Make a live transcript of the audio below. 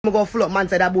me go full up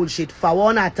Monster that bullshit for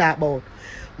what I talk about.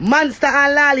 Monster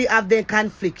and Laalee have their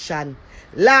confliction.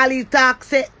 Laalee talk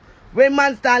say when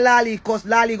Monster and Laalee cause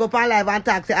Laalee go up on live and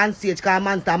talk say on stage cause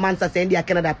Monster say India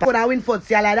Canada. When I win for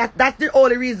that's the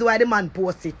only reason why the man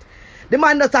post it. The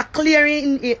man does a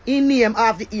clearing in name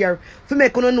of the ear to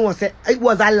make you know say it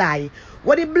was a lie.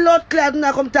 What the blood clot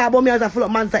not come talk about me as a full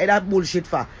up Monster that bullshit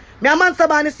for. Me and Monster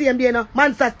born the same day, no.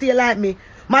 Monster still like me.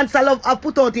 Monster love I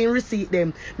put out in receipt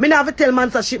them. Me never tell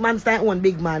Monster shit Monster ain't one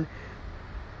big man.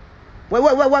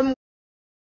 When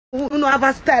you know have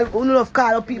a style, you know have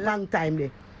call up people long time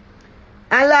there.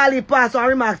 And Laalee pass on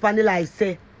remarks on the live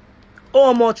say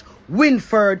how much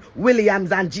Winford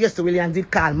Williams and Jesse Williams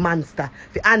did call Monster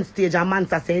for on stage and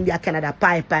Monster say India Canada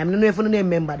pipe. I don't know if you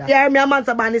remember that. Yeah, me and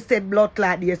Monster born the said blood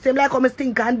clot there. Same like how me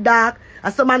stink and dark.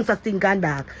 As some Monster stink and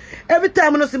dark. Every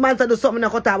time I see Monster do something I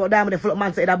cut about them, they full up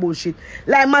Monster that bullshit.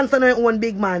 Like Monster no one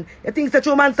big man. You think it's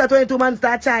a Monster 22 Monster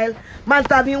a child?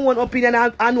 Monster have one opinion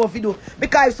and know if you do.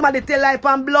 Because if somebody tell life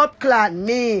and blood clot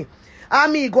me.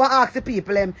 And me go ask the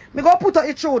people me go put out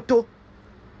the truth too.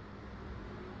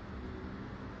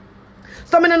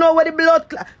 So me don't know where the blood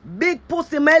clot. Big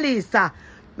pussy Melissa.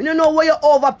 Me don't know where you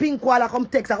over pink wall come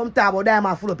text come talk about them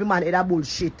and full up your man that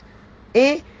bullshit.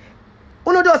 Eh?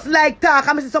 You know just like talk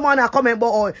and I see someone a comment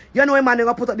about oh, you know a man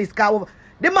gonna put up this car over.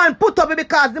 The man put up it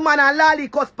because the man and Laalee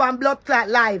cause pan blood clot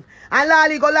live. And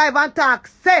Laalee go live and talk.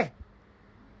 Say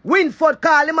Winford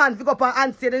call the man pick up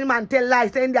and say the man tell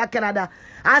lies say India Canada.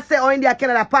 And say oh India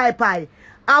Canada pie.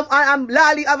 And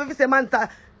Laalee have to say Monster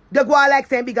they go like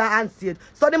saying bigger on stage.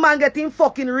 So the man getting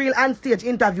fucking real on stage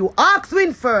interview. Ask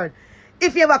Winford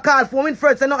if you ever call for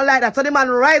Winford say nothing like that. So the man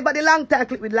rise by the long time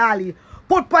clip with Laalee.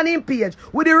 Put on him page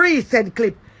with the recent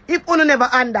clip. If you never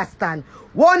understand,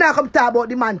 one come talk about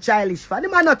the man childish for. The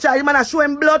man not childish, the man show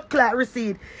him blood clot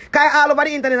receipt. Cause all over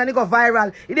the internet and it go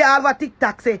viral. It all over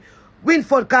TikTok say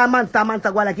Winford call Monster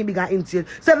go like him bigger in stage.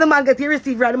 So if the man get his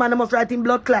receipt right, the man must write him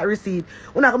blood clot receipt.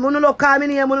 You no love call me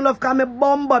name, you love call me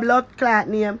Bumba blood clot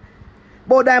name.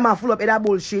 But Dyema full up with that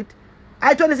bullshit.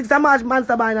 I 26 of March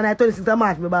Monster born and I 26 of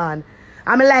March me born.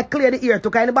 I'm like clear the ear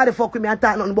to kind anybody fuck with me and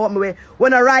talk nothing about me way.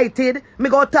 When I write it, me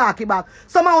go talk it back.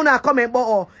 Someone not comment about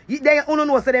oh, they don't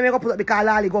know say they make up put up because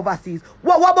Laalee go overseas.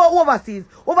 What about overseas?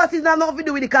 Overseas not nothing to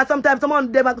do with it because sometimes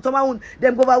someone them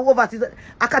go overseas.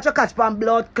 I catch from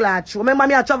blood clot. Remember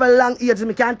me I travel long years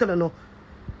me can't tell you no.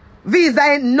 Visa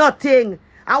ain't nothing.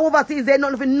 And overseas ain't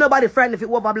nothing for nobody friend if it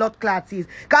over blood clot seas.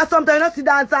 Because sometimes you don't see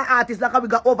dancer artists like how we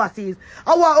got overseas.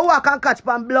 I can catch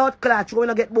from blood clot when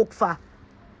you get booked for.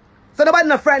 So nobody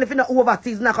no friend if you not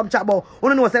overseas not come chat about. You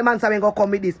don't know say man say go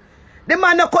come with this. The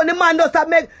man no come, the man does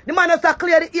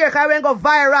clear the ear because when go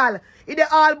viral. It they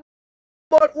all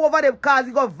but over them cause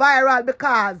it go viral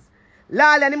because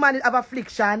Laalee and the man have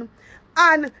affliction.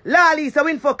 And Laalee so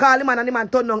win for call the man and the man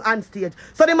turn down on stage.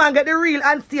 So the man get the real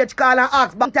on stage call and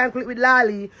ask back time clip with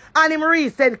Laalee. And him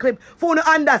recent clip for you to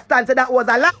understand so that was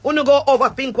a lie. You go over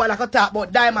pink one like I talk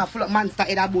about Dyema full up Monster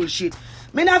in that bullshit.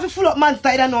 Me not full up Monster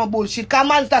in no bullshit. Cause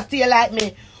Monster still like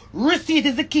me. Receipt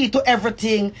is the key to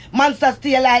everything. Monster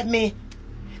still like me.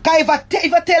 Cause if I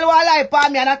tell you a lie for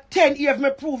me and a 10 years me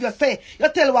prove you say, you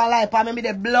tell you a lie for me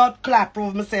the blood clot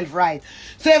prove myself right.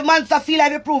 So if Monster feel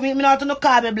like you prove it, me not to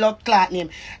call me blood clot name.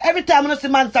 Every time I see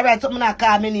Monster write something I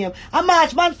call me name. And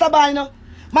March Monster born you know.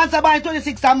 Monster born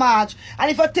 26 of March. And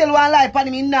if I tell you a lie for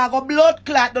me now go blood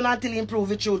clot down until he prove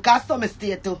the truth. Cause some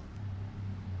stay too.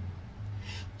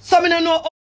 So me don't know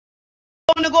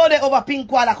how to go there over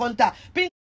pink wall contact. Pink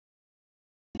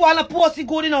wall post it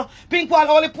good, you know. Pink wall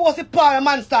only post it power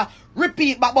Monster.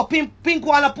 Repeat back, but pink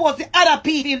wall post the other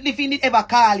people if he did ever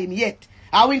call him yet.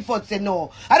 And Winford said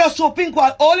no. I just show pink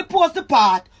wall only post the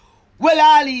part. Well,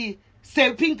 Laalee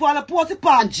say pink wall post the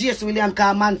part. And Jesse Williams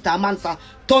call Monster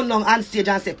turn down on stage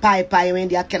and say pie when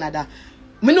they are Canada.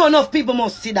 Me know enough people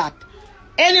must see that.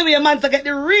 Anyway, Monster get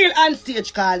the real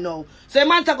on-stage call now. So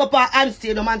Monster go up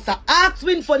on-stage, the Monster ask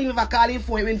Winford if he ever call him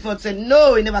phone. Winford said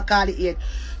no, he never called it yet.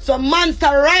 So Monster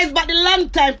rise back the long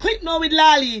time, clip now with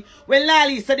Laalee, when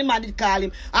Laalee said the man did call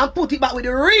him, and put it back with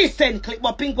the recent clip,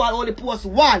 but Pink Wall only post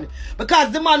one.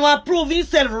 Because the man want to prove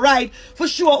himself right, for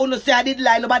sure, you say I did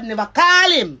lie, nobody never call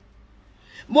him.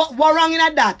 What wrong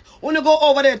in that? When you go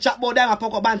over there chat about them and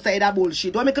pack up and say that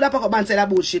bullshit. What me could have pack up and say that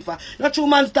bullshit for? Not true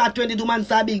Monster 22,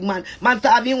 Monster big man. Monster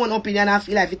having one opinion and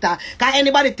feel like it. Can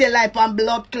anybody tell life and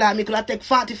blood clot? Me could have take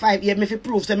 45 years if you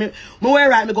prove. So me way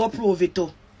right, me go prove it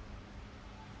too.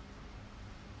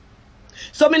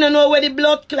 So me don't know where the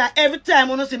blood clot. Every time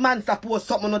when you see Monster post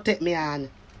something, no take me on.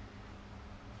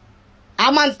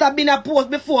 A Monster been a post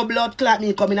before blood clot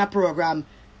me come in a program.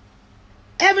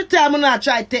 Every time when I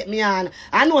try to take me on,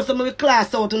 I know some of the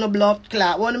class out on the blood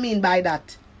clot. What do you mean by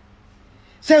that?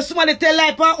 So if somebody tell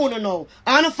lie pa uno now,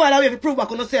 I don't find a way to prove back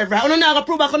on yourself right. Uno not gonna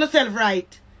prove back on yourself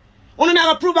right. Uno not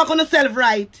gonna prove back on yourself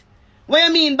right. What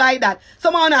you mean by that?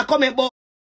 Someone not comment about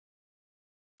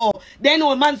they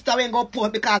know monster ain't go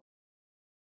post because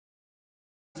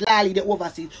Laalee the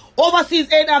overseas.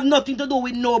 Overseas ain't have nothing to do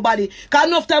with nobody. Cause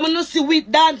enough time when you see we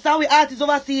dance and we artists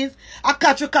overseas, I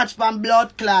catch pan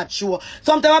blood clot show.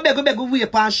 Sometimes I beg we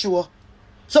pan show.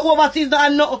 So overseas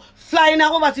not no flying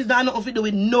out overseas not nothing to do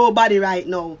with nobody right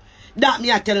now. That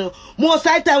me I tell you. Most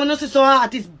of the time when you see some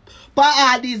artists for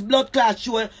all these blood clot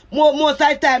show, most of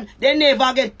the time they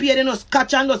never get paid. They just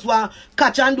catch and just want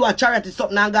catch and do a charity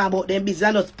something and go about them business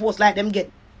and just post like them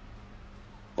get.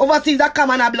 Overseas that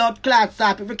come on a blood clot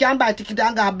start. If you can buy ticket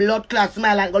and go blood clot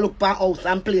smile and go look for house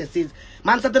and places.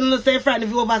 Man say to say friend if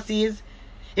you overseas.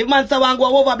 If man say want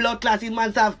go over blood clot, if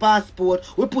man say have passport,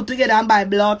 we put together and buy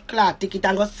blood clot ticket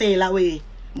and go sail away.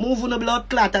 Move on the blood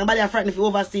clot and buy a friend if you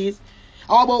overseas.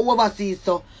 How about overseas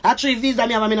so? A 3 visa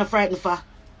me have me no frightened for.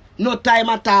 No time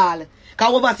at all.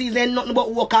 Cause overseas ain't nothing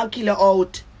but work and kill you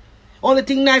out. Only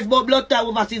thing nice about blood clot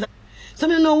overseas. So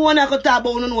me no one I could talk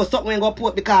about no something when go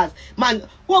port because man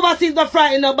overseas not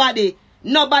frighten nobody.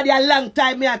 Nobody a long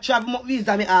time me a travel what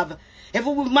visa me have. If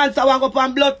we man say want go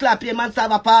on blood clot pay man say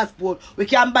have a passport, we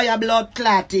can buy a blood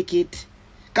clot ticket.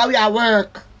 Cause we are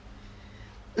work.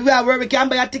 We can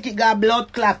buy a ticket go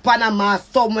blood clot Panama,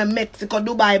 somewhere Mexico,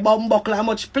 Dubai, Bumbuckle, how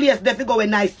much place they fi go with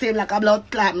nice same like a blood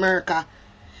clot America.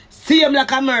 Same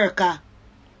like America.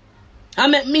 I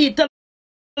make me tell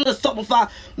you something for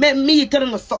me tell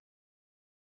you something.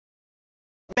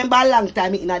 Remember a long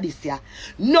time in this year.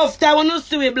 Enough time when you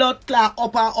see we blood clot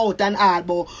up and out and all,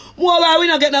 but more we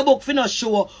not get no book for no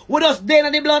show. We just there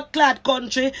in the blood clot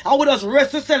country and we just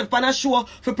rest ourselves on a show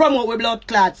for promote we blood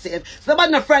clot safe. So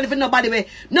nobody not friend if nobody way.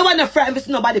 Nobody not friend if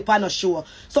nobody pan a show.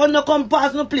 So no come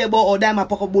pass no play about all Dyema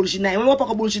pocket bullshit night. When we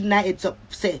pocket bullshit night it's up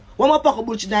say. When we pocket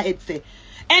bullshit night it say.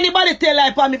 Anybody tell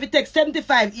like me if it takes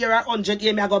 75 year or 100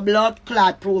 year me I go blood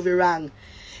clot prove it wrong.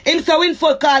 Him so win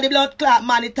for call the blood clot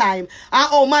money time. And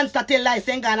how Monster tell lies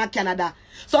in Ghana, Canada.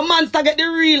 So Monster get the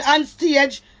real on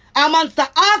stage. And Monster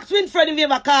ask Winfred if he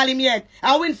ever call him yet.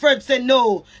 And Winfred say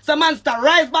no. So Monster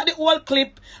rise back the whole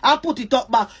clip and put it up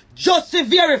back. Just to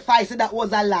verify so that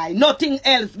was a lie. Nothing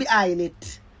else behind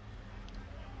it.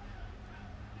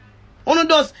 Uno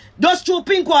does through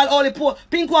Pinkwall all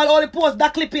the post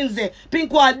that clippings there.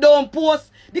 Pinkwall don't post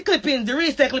the clippings, the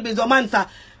recent clippings of Monster.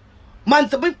 Man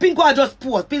say Pinkwall just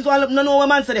post. Pinkwall no know where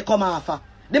man say they come after.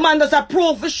 The man does a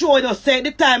proof for sure, you know, say the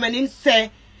time and him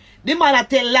say the man a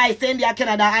tell lies saying they are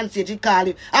Canada Ansage he call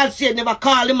him. Ansage never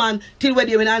call the man till when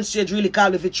they when Ansage really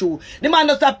call him for true. The man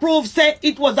does a proof say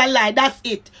it was a lie, that's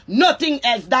it. Nothing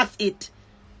else, that's it.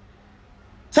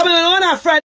 Some of them are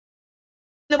friends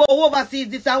about overseas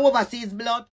this and overseas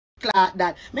blood clot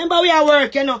that. Remember we are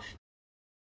working, you know.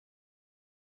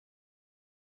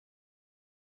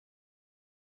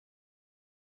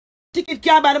 Ticket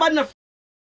can't buy, nobody no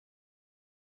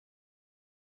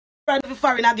friend of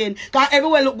foreign again. Cause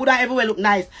everywhere look good and everywhere look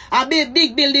nice. A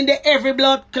big building there every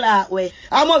blood clot way.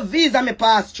 I'm a visa me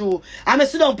pass through. I'm a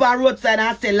sit down on roadside and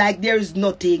I say like there is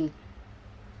nothing.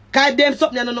 Cause them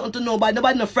something I know nothing to nobody.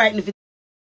 Nobody no frightened if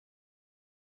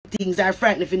things are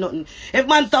frightened if nothing. If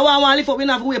Monster want lift up, we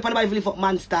don't have to wait for nobody to lift up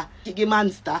Monster. Give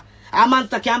Monster. And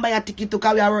Monster can buy a ticket to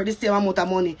carry work the same amount of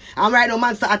money. And right now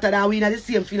Monster after that we in the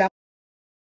same feel.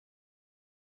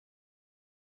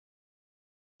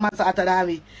 Monster after that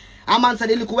way. And man said,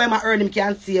 look where my earn him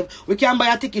can save. We can buy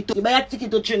a ticket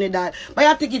to Trinidad.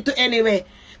 Buy a ticket to anywhere.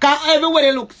 Because everywhere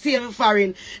they look safe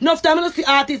foreign. Enough time I don't see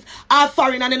artists are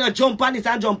foreign and then they jump on this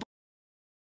and jump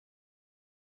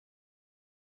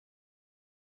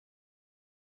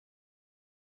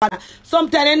on.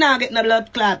 Sometimes they not get no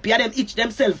blood clot. Pay them itch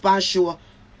themselves for sure.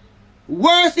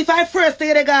 Worse if I first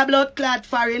say they got blood clot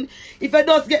foreign. If I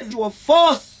just get through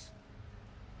first.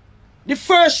 The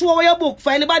first show where you book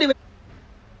for anybody.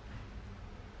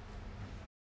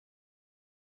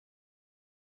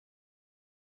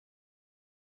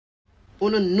 You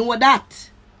don't know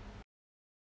that.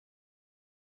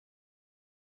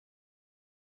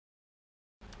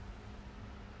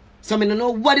 So I don't know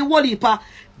what the worry pa.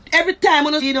 Every time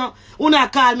you know, you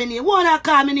call me name. One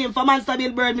call me name for Monster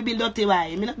Bill Bird, me Bill Dirty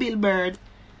Why. Me not Bill Bird.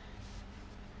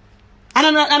 I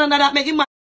don't know that make him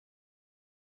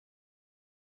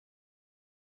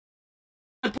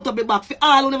put up the back for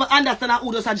all who never understand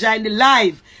who just join the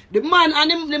live. The man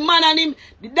and him,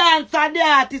 the dancer, the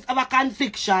artist have a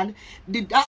conviction.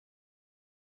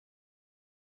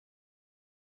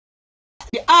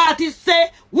 The artist say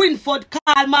Winford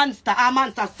call Monster, and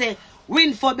Monster say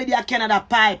Winford be the Canada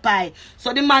pie.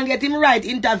 So the man get him right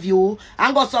interview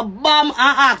and go so bam and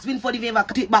ask Winford if he ever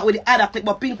click back with the other clip,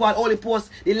 but Pink one only post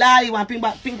the Laalee one,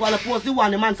 Pink one post the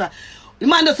one, the man say. The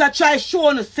man just try show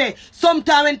and say,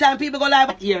 sometime when time people go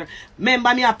live here,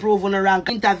 remember me approve on the rank,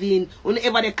 intervene,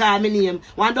 whenever they call me name.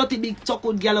 One dirty big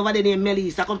chocolate girl over there named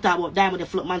Melissa come talk about Dyema the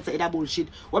flop man say that bullshit.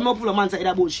 What me flop man say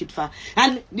that bullshit for?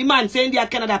 And the man saying they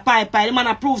Canada pie, the man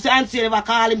approve say and say never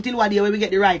call him till one day when we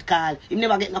get the right call. He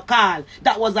never get no call.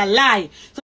 That was a lie.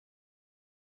 So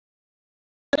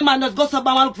the man just go so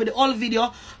bam and look for the old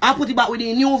video and put it back with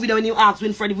the new video when you ask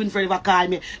Winfred ever call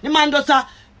me. The man just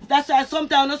that's why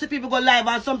sometimes I see people go live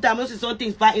and sometimes I see some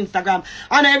things by Instagram.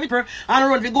 And every people and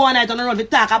run for go on night and run for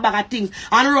talk about things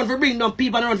and run for bring down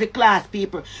people and run for class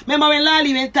people. Remember when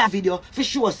Laalee went that video for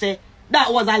sure say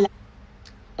that was a lie.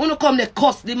 When you come the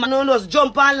cuss the man just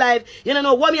jump on live, you don't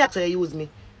know what me have to use me.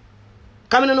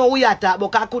 Because I don't know who you are talking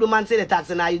about, because I couldn't man say the tax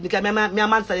and I use because my man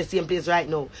the same place right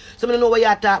now. So I don't know what you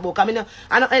are talking about.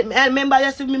 I remember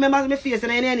yesterday, remember my face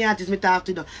and any artist me talk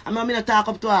to them. I'm not talk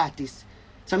up to artists.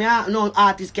 So I know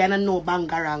artists kind of know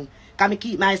bangarang. Because I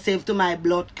keep myself to my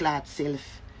blood clot self.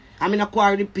 I'm not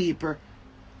quarrel with people.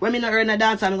 When I not earn a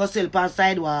dance, I'm going to sell on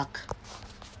sidewalk.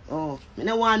 Oh, I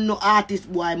don't want no artist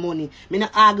boy money. I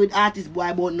don't argue with artist boy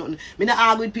about nothing. I don't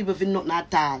argue with people for nothing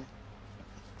at all.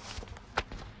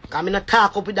 Because I don't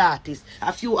talk up with artists.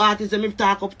 A few artists I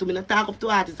talk up to. I don't talk up to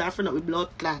artists. I'm friend up with blood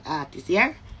clot artists,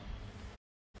 yeah?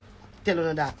 Tell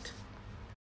you that.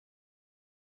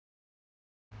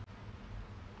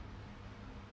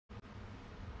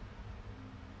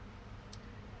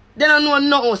 They don't know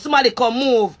nothing. Somebody come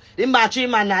move. The battery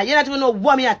man now. You don't even know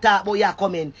what me talk about you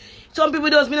coming. Some people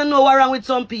does me don't know what wrong with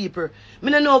some people.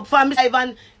 Me don't know from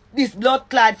even this blood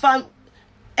clot from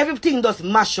everything does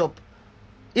mash up.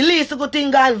 The least good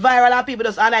thing gone viral and people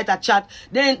just highlight a chat.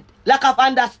 Then lack of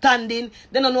understanding.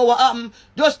 They don't know what happened.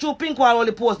 Just through Pink one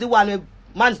only post the one with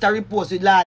Monster repost with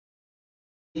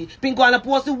Laalee. Pink one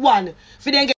post the one.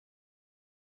 For them get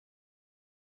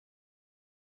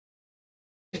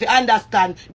if you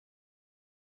understand.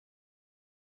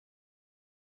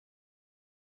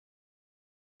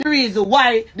 The reason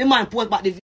why the man post back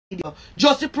the video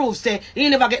just to prove say he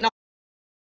never get no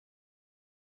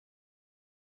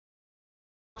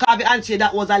copy and say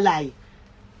that was a lie.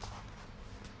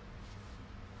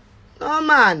 No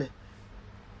man.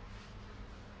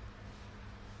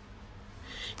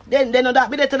 Then that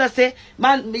be there to say,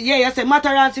 man, yeah, you say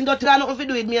Mataran sing don't nothing to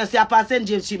do with me and say I pass St.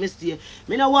 James Street mistake.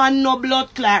 Me no want no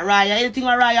blood clot royal. Anything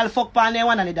a royal fuck pan there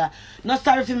one another. No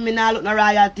sorry for me now look no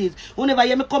royalties. Whenever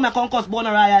you me come and concuss born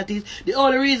no royalties, the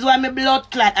only reason why me blood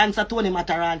clot answer Tony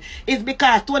Mataran is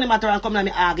because Tony Mataran come to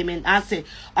me argument and say,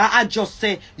 I just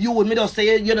say, you would me just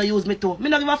say you don't use me too. Me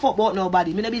no give a fuck about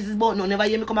nobody. Me no business about no. Never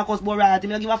hear me come across born royalty.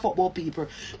 Me no give a fuck about people.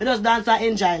 Me just dance and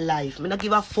enjoy life. Me no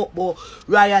give a fuck about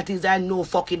royalties and no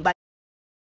fucking bad.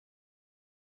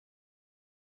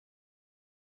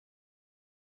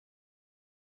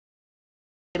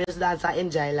 Me just dance and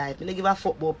enjoy life. Me no give a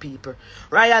fuck about people.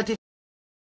 Royalty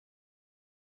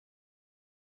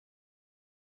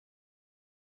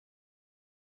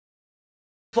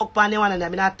fuck pan one and I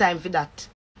not time for that.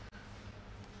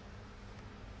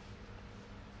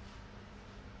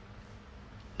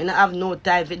 I don't have no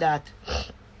time for that.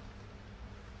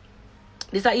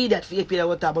 This is an idiot for people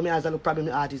that talk about me as a problem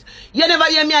with artists. You never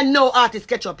hear me and no artist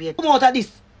catch up yet. Come out of this.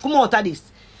 Come out of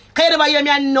this. Can you never hear me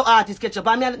and no artist catch up?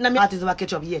 And me artist never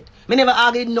catch up yet. Me never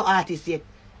argue with no artist yet.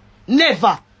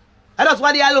 Never. And that's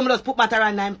why the alone me just put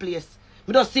Mataran in place.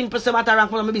 Me just simple say Mataran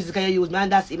for my business can you use me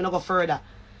and that's it. Me not go further.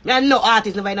 Me and no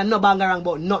artist never in no bangarang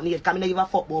about nothing yet. Because me not give a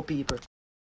fuck about people.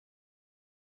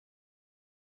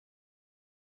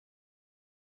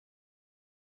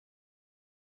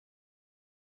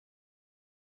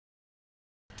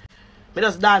 Me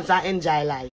just dance and enjoy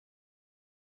life.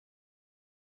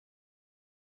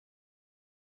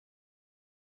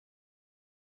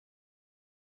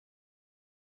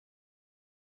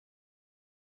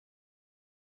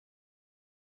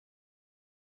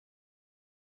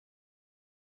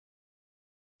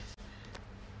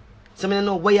 So I don't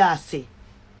know what you say.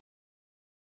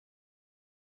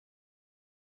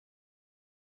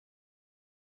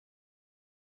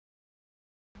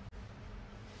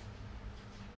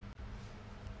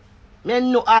 I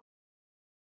know artists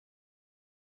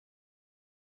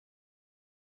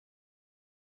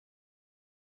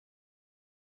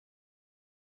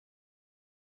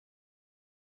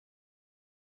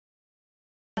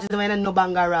never no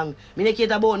bangarang. Me no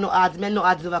care about no artists. Me no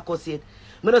artists never cuss it.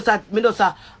 Me just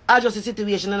adjust the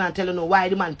situation and I tell you know why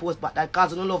the man post back that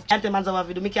cause no love. Can't tell man over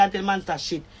video. Me can't tell man that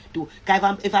shit too.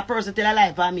 Cause if a person tell a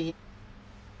lie for me,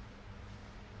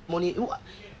 money.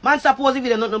 Man suppose if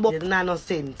you nothing about it, no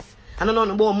sense. I know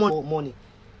nothing about money.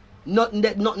 Nothing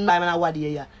that nothing by man a what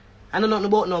here. I know nothing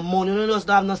about no money. You just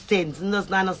don't have no sense. You just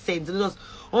not no sense.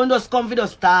 You just come for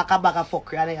just talk about a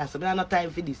fuck and so I have no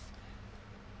time for this.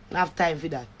 I have time for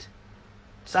that.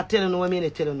 So I tell you what I mean, I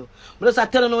tell you no. But just I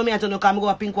tell you what I mean, I tell you because I go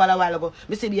a pink wall a while ago.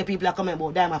 I see the people are coming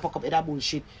about Dyema fuck up with that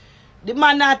bullshit. The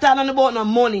man not talking about no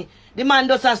money. The man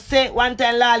just say one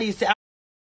time Laalee say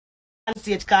and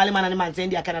say it call him and the man say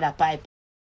India Canada pipe.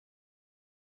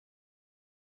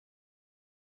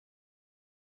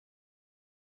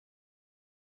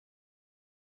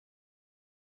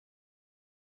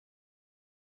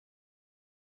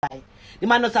 The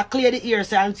man just clear the ear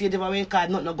say and say if I went call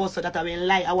nothing go so that I went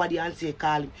lie what the and say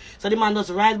call him. So the man just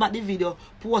rise back the video,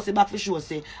 post it back for sure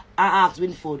say I asked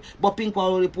Winford, but Pink will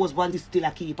only post one this still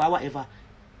a keep or whatever.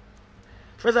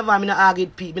 First of all, I don't argue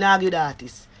with people, I don't argue with the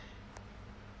artists.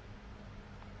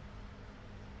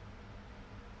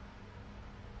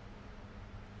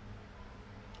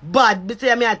 Bad, but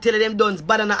say I tell them don't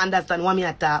bad and not understand what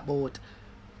I talk about.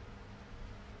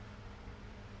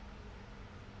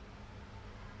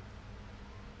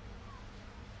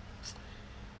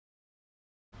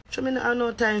 So I don't have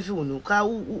no time for you,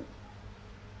 because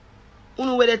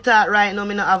you where they talk right now, I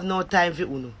don't have no time for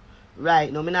you. Right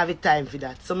now, I don't have time for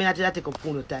that. So I don't take up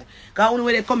no time. Because you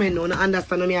where they come in now, I don't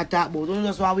understand what I talk about. You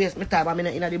just want to waste my time, I'm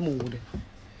not in the mood.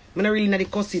 I'm not really in the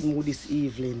cussing mood this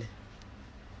evening.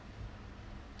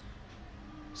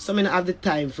 So I don't have the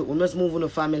time for you. Just move on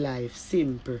for my life.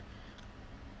 Simple.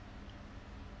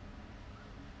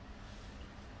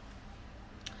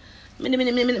 I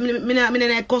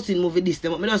not cussing movie this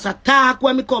time. I just talk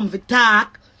when I come for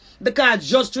talk. Because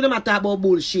just to them I talk about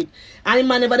bullshit. And the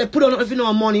man never they put on nothing for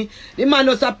no money. The man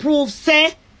just approve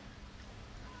say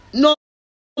no,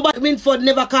 but Winford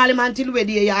never call him until we're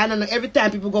there. I don't know. Every time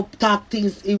people go talk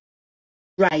things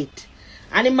right.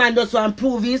 And the man just want to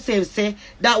prove himself say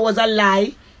that was a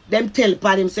lie. Them tell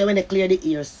upon him say when they clear the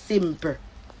ears. Simple.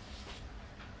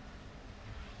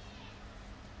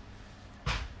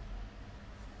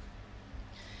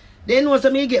 They know so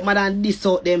me get mad and diss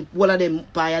out them, all of them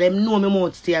pie, them know me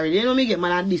mouth steering. They know me get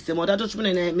mad and diss them out. I just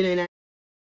me in a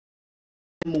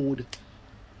mood.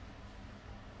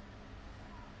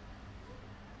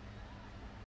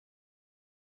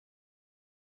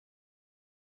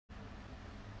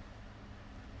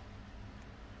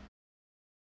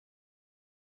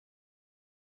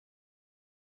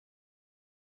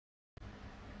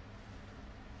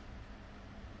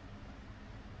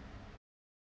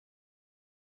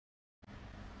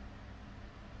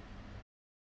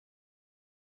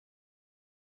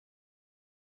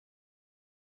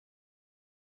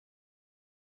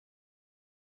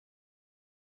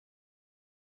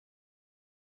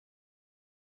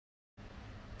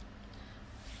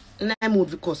 And I mood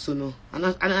because you know. And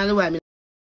the way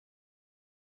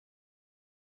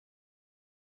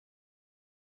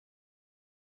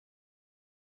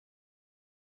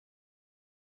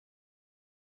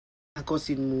I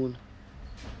cussing mood.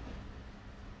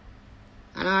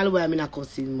 And all the way I'm in a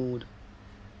cussing mood.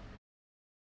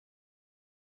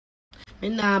 I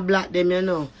not block them, you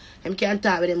know. I can't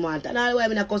talk with them want. And all the way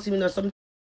I'm in a cussing mood. Some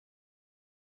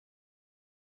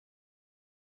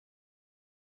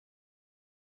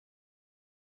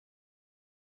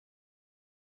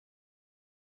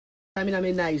I'm in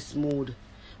a nice mood.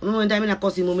 When I'm in a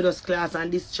cussing mood, I just class and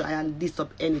destroy and diss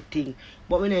up anything.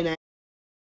 But when I'm in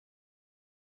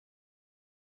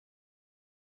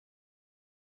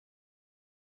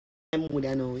a mood,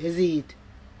 I know. You see it?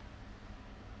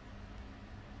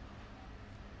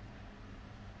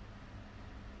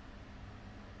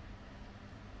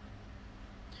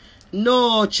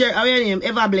 No, check. How your name?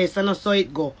 Ever blessed and not so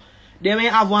it go. They may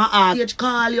have one art.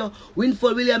 Call you.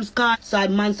 Winford Williams call. So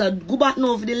man said, go back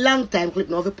now for the long time clip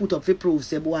now for put up for proof.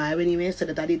 Say boy, when he said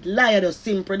that I did lie, I just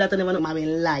simple that I never know I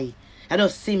mean lie. I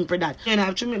just simple that. You know,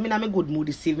 I'm in a good mood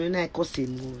this evening, I'm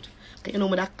cussing mood. You know,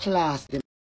 with that class them.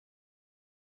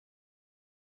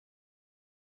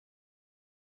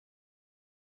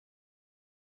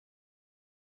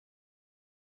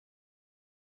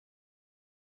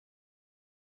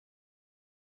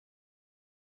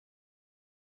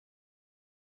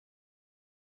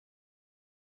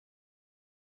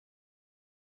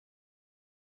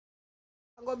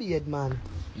 I'm gonna be head man.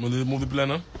 Move the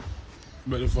planner.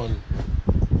 Better fun.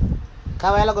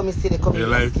 Because while ago, I see they come in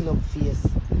with skin up face.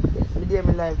 I did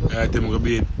my life. I tell me go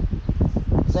be it.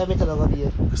 So I tell you go be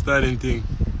it. Starting thing.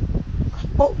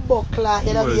 Buckler,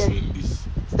 you know what I mean?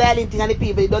 Styling thing and the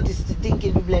people, the dirty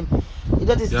stinking people. The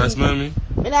dirty stinking. You smell me?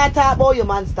 I not talk about you,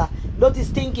 monster. Dirty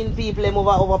stinking people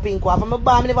over pink one. From my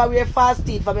bar, I never wear fast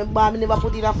teeth. From my bar, I never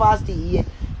put in a fast teeth yet.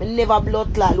 I never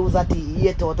blood clot lose a teeth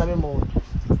yet out of my mouth.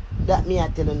 That me I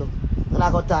tell you no. And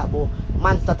I go talk about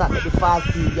monster talk about the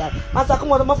fast teeth, yeah. Monster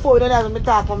come out of my phone, you don't have me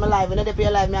talk from my life. You know they pay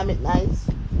your life, me I make nice.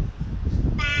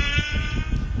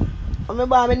 From my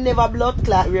bar, I never blood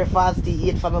clot wear fast teeth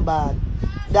yet from my bar.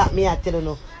 That me I tell you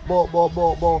no. But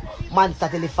monster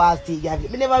tell the fast teeth, yeah.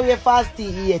 Me never wear fast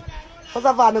teeth yet. First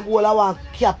of all, I go all one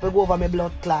cap, I go over my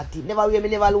blood clot teeth. Never wear, me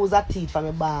never lose a teeth from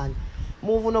my barn.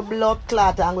 Move on the blood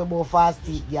clot and go about fast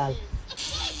teeth, girl.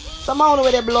 Somehow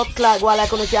with the blood clot go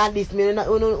like you can't diss me. You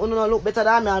don't look better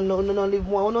than me and you don't live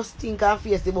more. You don't stink and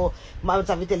face about man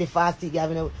have to tell the fast teeth,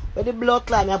 girl. But the blood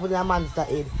clot me I put in a monster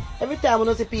head. Every time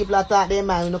you see people attack their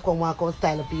mind, you come and come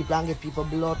style people and get people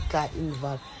blood clot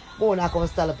involved. But I come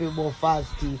style people about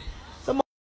fast teeth. Some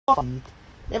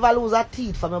never lose a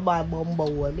teeth for my boy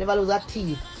bumbo. Never lose a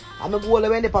teeth. And my goal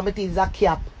when they put my teeth is a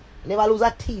cap. Never lose a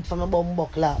teeth for my bumbo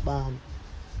clot, man.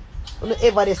 You don't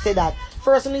ever they say that.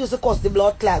 First you used to cost the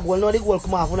blood clot goal. Now the goal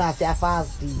come off when I say a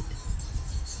fast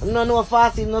teeth. You don't know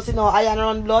fast teeth. You don't see no iron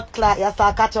run blood clot. You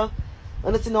start catch up.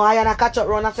 You don't see no iron catch up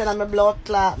run. I say that my blood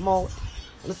clot mouth.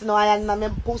 You don't see no iron in my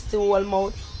pussy whole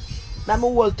mouth. Now my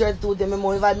whole turn to them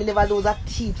mouth. I never lose a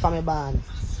teeth for my band.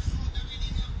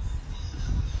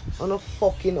 You no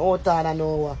fucking out of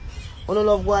nowhere. You no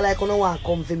love go like you no want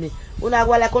come for me. You no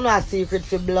go like you no a secret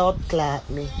for blood clot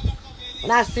me. You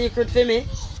no a secret for me?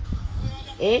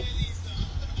 Eh?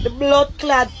 The blood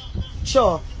clot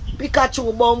sure.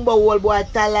 Pikachu bumbo whole boy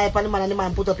tell life and the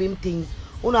man put up him things.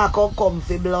 You no come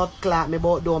for blood clot me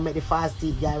but don't make the fast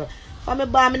teeth guy. For me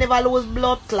bar me never lose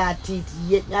blood clot teeth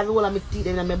yet. I have all of my teeth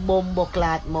in my bumbo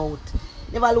clot mouth.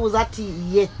 Never lose a teeth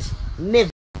yet.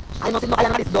 Never. I must know I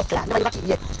am not this blood clot. Nobody got it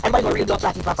yet. Everybody know real blood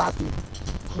clot teeth for fast teeth.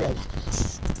 Right.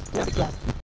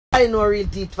 Everybody know real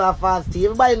teeth for fast teeth.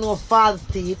 Everybody know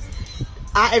fast teeth.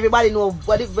 And everybody know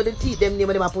what the teeth them name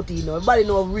them put in. Everybody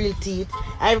know real teeth.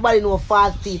 Everybody know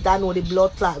fast teeth. I know the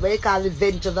blood clot. What you call the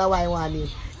ventures or why I want name.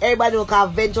 Everybody know call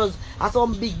ventures are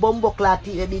some big bumbo clot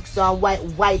teeth. Big so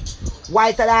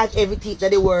whiter than every teeth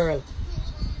in the world.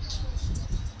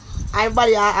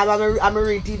 Everybody, I'm a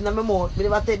real teeth in my mouth. I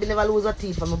never lose a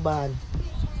teeth from my band.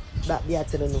 That be I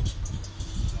tell you no.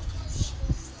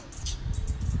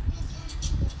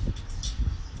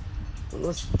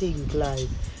 No stink like.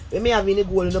 When me have any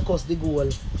goal, you no cost the goal.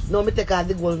 Now me take out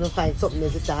the goal and find something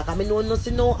else to talk. I mean, no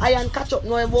see no iron catch up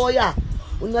no boy.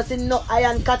 You no see no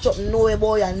iron catch up no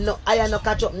boy. No iron no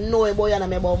catch up no boy and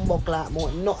me bumbo clot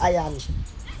more. No iron.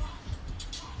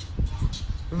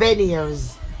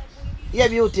 Veneers. You're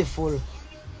beautiful.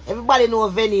 Everybody know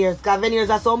veneers, because veneers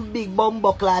are some big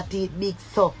bumbo clot teeth, big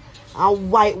so. And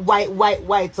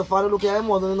white. So for look at them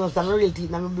mouth, you know, some real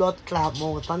teeth, and my blood clot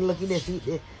mouth. And look at the teeth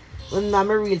there. You know,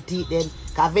 my real teeth then.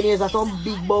 Because veneers are some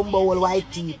big bumbo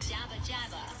white teeth.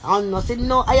 And no say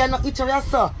no iron, no each of you,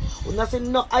 sir. You no say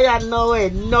no iron, no way.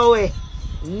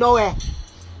 You no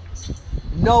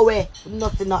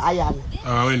say no iron.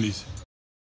 When this?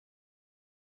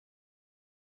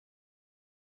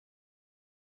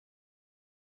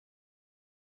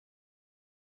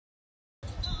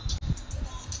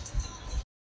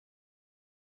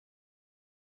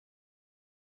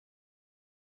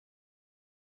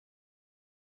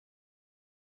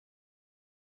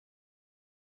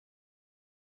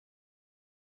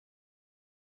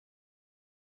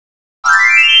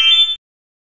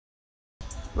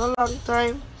 No long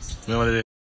time. Yeah.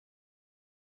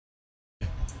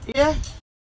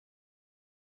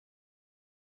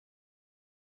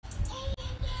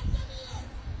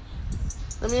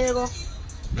 Let me go.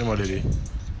 Remember the day?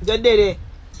 Just there.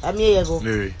 I'm here go.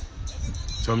 There.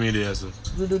 Show me there, sir.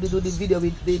 Do the video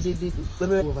with the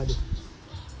over there.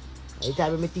 Every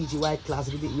time I teach you white class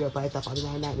with the ear pipe up and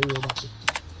I not the way back.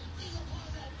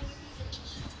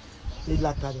 The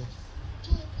black there.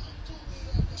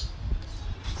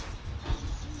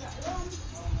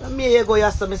 Let me here go,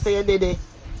 yes, sir. I say you did it.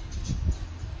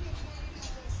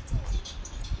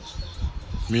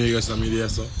 Me, yes, sir. I'm here,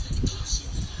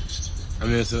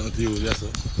 sir. Until you, yes, sir.